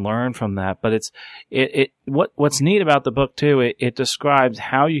can learn from that. But what's neat about the book too, it describes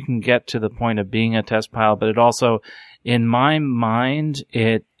how you can get to the point of being a test pilot, but it also, in my mind,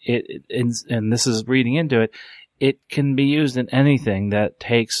 and this is reading into it, it can be used in anything that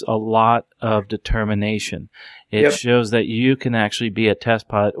takes a lot of determination. It shows that you can actually be a test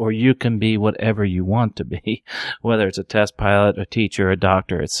pilot, or you can be whatever you want to be, whether it's a test pilot, a teacher, a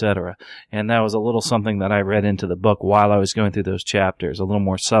doctor, etc. And that was a little something that I read into the book while I was going through those chapters, a little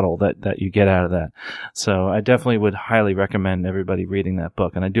more subtle that you get out of that. So I definitely would highly recommend everybody reading that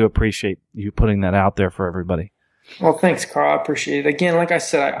book, and I do appreciate you putting that out there for everybody. Well, thanks, Carl. I appreciate it. Again, like I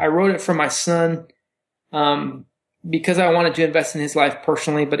said, I wrote it for my son because I wanted to invest in his life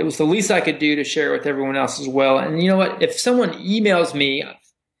personally, but it was the least I could do to share it with everyone else as well. And you know what? If someone emails me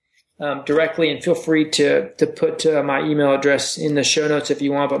directly, and feel free to put my email address in the show notes if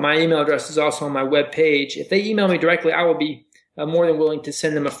you want, but my email address is also on my webpage. If they email me directly, I will be more than willing to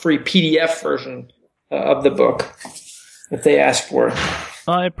send them a free PDF version of the book if they ask for it.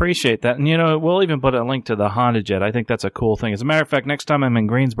 I appreciate that. And, we'll even put a link to the Honda Jet. I think that's a cool thing. As a matter of fact, next time I'm in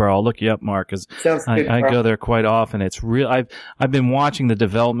Greensboro, I'll look you up, Mark, because I go there quite often. It's real. I've been watching the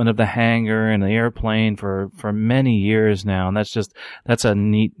development of the hangar and the airplane for many years now, and that's a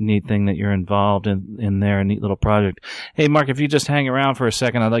neat thing that you're involved in there, a neat little project. Hey, Mark, if you just hang around for a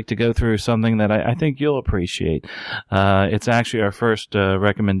second, I'd like to go through something that I think you'll appreciate. It's actually our first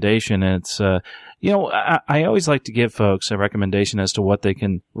recommendation, and it's I always like to give folks a recommendation as to what they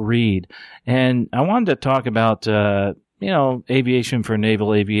can read. And I wanted to talk about, Aviation for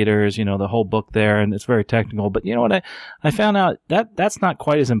Naval Aviators, the whole book there, and it's very technical. But you know what? I found out that's not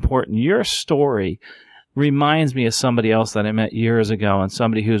quite as important. Your story reminds me of somebody else that I met years ago, and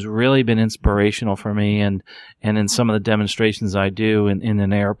somebody who's really been inspirational for me and in some of the demonstrations I do in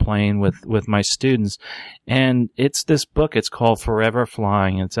an airplane with my students. And it's this book. It's called Forever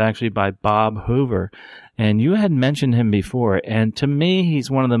Flying. It's actually by Bob Hoover. And you had mentioned him before. And to me, he's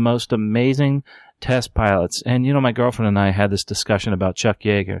one of the most amazing test pilots. And, my girlfriend and I had this discussion about Chuck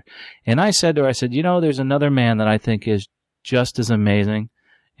Yeager. And I said to her, there's another man that I think is just as amazing,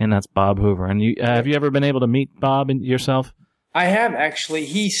 and that's Bob Hoover. And have you ever been able to meet Bob yourself? I have, actually.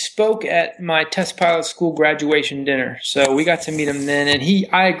 He spoke at my test pilot school graduation dinner, so we got to meet him then. And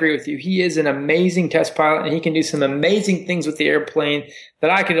I agree with you. He is an amazing test pilot, and he can do some amazing things with the airplane that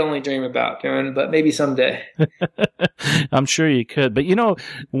I could only dream about doing, but maybe someday. I'm sure you could. But,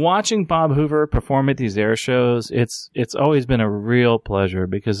 watching Bob Hoover perform at these air shows, it's always been a real pleasure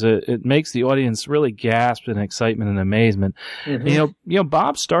because it makes the audience really gasp in excitement and amazement. Mm-hmm.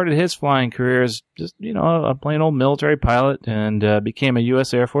 Bob started his flying career as just, a plain old military pilot and became a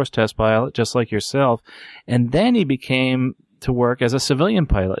U.S. Air Force test pilot, just like yourself. And then he became to work as a civilian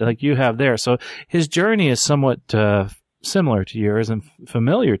pilot like you have there. So his journey is somewhat similar to yours and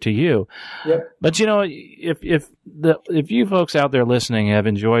familiar to you. Yep. But if you folks out there listening have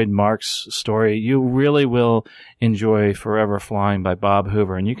enjoyed Mark's story, you really will enjoy Forever Flying by Bob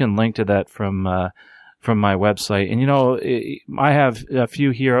Hoover, and you can link to that from my website. And I have a few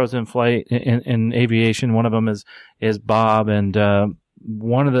heroes in flight in aviation. One of them is Bob, and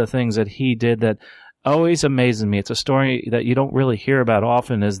one of the things that he did that always amazes me, it's a story that you don't really hear about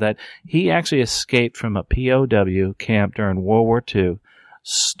often, is that he actually escaped from a POW camp during World War II,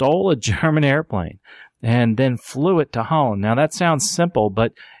 stole a German airplane, and then flew it to Holland. Now that sounds simple,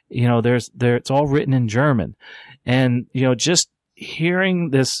 but it's all written in German. And just hearing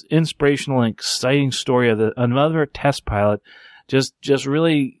this inspirational and exciting story of another test pilot just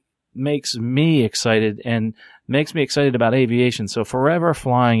really makes me excited and makes me excited about aviation. So Forever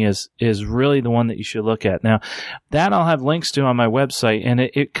Flying is really the one that you should look at. Now, that I'll have links to on my website, and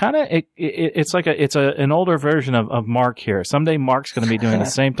it's an older version of Mark here. Someday Mark's going to be doing the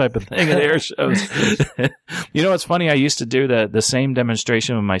same type of thing at air shows. It's funny. I used to do the same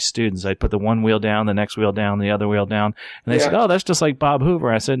demonstration with my students. I'd put the one wheel down, the next wheel down, the other wheel down, and they said, "Oh, that's just like Bob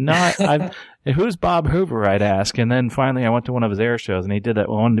Hoover." I said, "No, who's Bob Hoover?" I'd ask. And then finally I went to one of his air shows, and he did that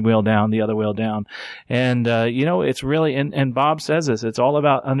one wheel down, the other wheel down. And, it's really, and Bob says this, it's all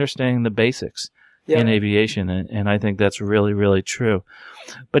about understanding the basics in aviation. And I think that's really, really true.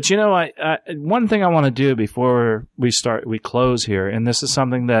 But, one thing I want to do before we close here, and this is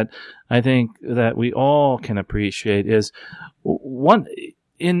something that I think that we all can appreciate, is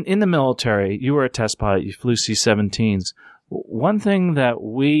in the military, you were a test pilot, you flew C-17s. One thing that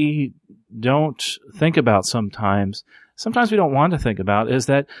we don't think about sometimes we don't want to think about, is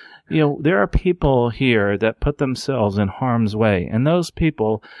that, there are people here that put themselves in harm's way. And those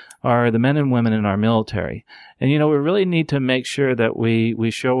people are the men and women in our military. And, we really need to make sure that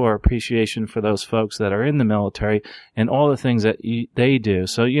we show our appreciation for those folks that are in the military and all the things that they do.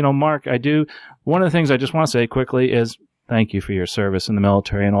 So, Mark, one of the things I just want to say quickly is thank you for your service in the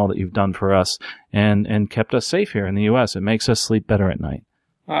military and all that you've done for us and kept us safe here in the U.S. It makes us sleep better at night.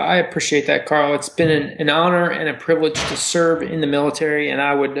 I appreciate that, Carl. It's been an honor and a privilege to serve in the military, and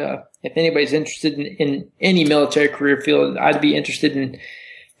I would, if anybody's interested in any military career field, I'd be interested in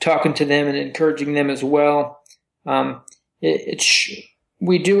talking to them and encouraging them as well.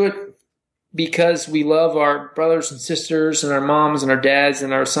 We do it because we love our brothers and sisters and our moms and our dads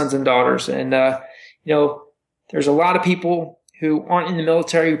and our sons and daughters. And, there's a lot of people who aren't in the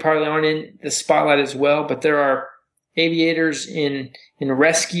military who probably aren't in the spotlight as well, but there are aviators in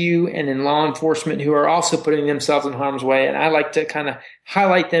rescue and in law enforcement who are also putting themselves in harm's way. And I like to kind of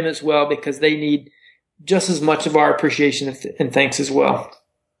highlight them as well because they need just as much of our appreciation and thanks as well.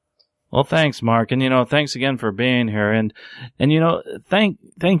 Well, thanks, Mark. And, thanks again for being here. And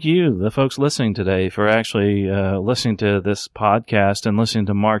thank you, the folks listening today, for actually listening to this podcast and listening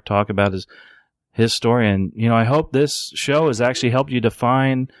to Mark talk about his his story. And, I hope this show has actually helped you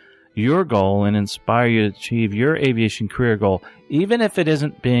define your goal and inspire you to achieve your aviation career goal, even if it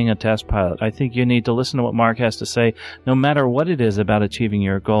isn't being a test pilot. I think you need to listen to what Mark has to say, no matter what it is about achieving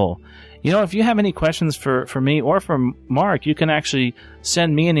your goal. If you have any questions for me or for Mark, you can actually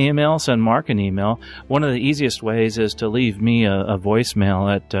send me an email, send Mark an email. One of the easiest ways is to leave me a voicemail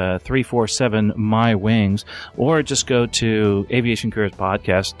at 347-MY-WINGS, or just go to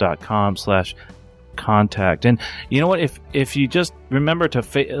aviationcareerspodcast.com/contact. And you know what? If you just remember to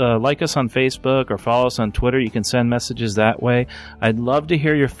like us on Facebook or follow us on Twitter, you can send messages that way. I'd love to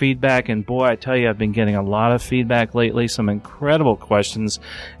hear your feedback. And boy, I tell you, I've been getting a lot of feedback lately, some incredible questions,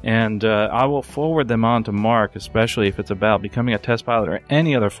 and I will forward them on to Mark, especially if it's about becoming a test pilot or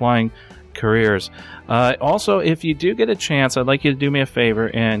any other flying careers. Also, if you do get a chance, I'd like you to do me a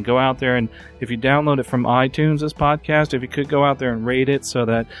favor and go out there, and if you download it from iTunes, this podcast, if you could go out there and rate it so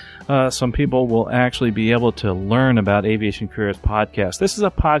that some people will actually be able to learn about Aviation Careers Podcast. This is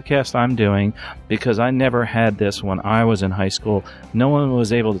a podcast I'm doing because I never had this when I was in high school. No one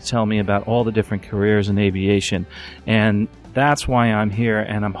was able to tell me about all the different careers in aviation, and that's why I'm here,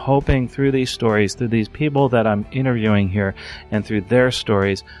 and I'm hoping through these stories, through these people that I'm interviewing here, and through their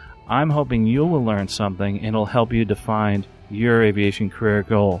stories, I'm hoping you will learn something and it'll help you define your aviation career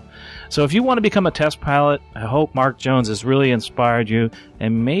goal. So if you want to become a test pilot, I hope Mark Jones has really inspired you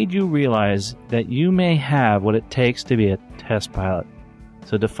and made you realize that you may have what it takes to be a test pilot.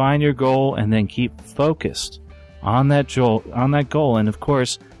 So define your goal and then keep focused on that goal. And of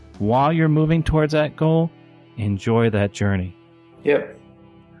course, while you're moving towards that goal, enjoy that journey. Yep.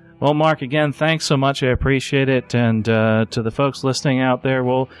 Well, Mark, again, thanks so much. I appreciate it. And to the folks listening out there,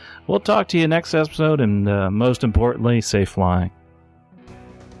 we'll talk to you next episode. And most importantly, safe flying.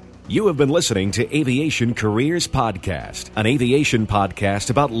 You have been listening to Aviation Careers Podcast, an aviation podcast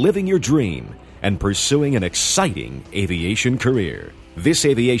about living your dream and pursuing an exciting aviation career. This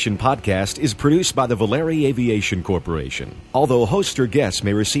aviation podcast is produced by the Valeri Aviation Corporation. Although hosts or guests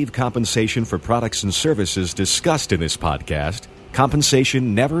may receive compensation for products and services discussed in this podcast,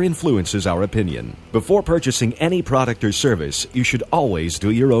 compensation never influences our opinion. Before purchasing any product or service, you should always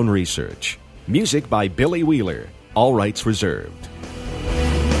do your own research. Music by Billy Wheeler. All rights reserved.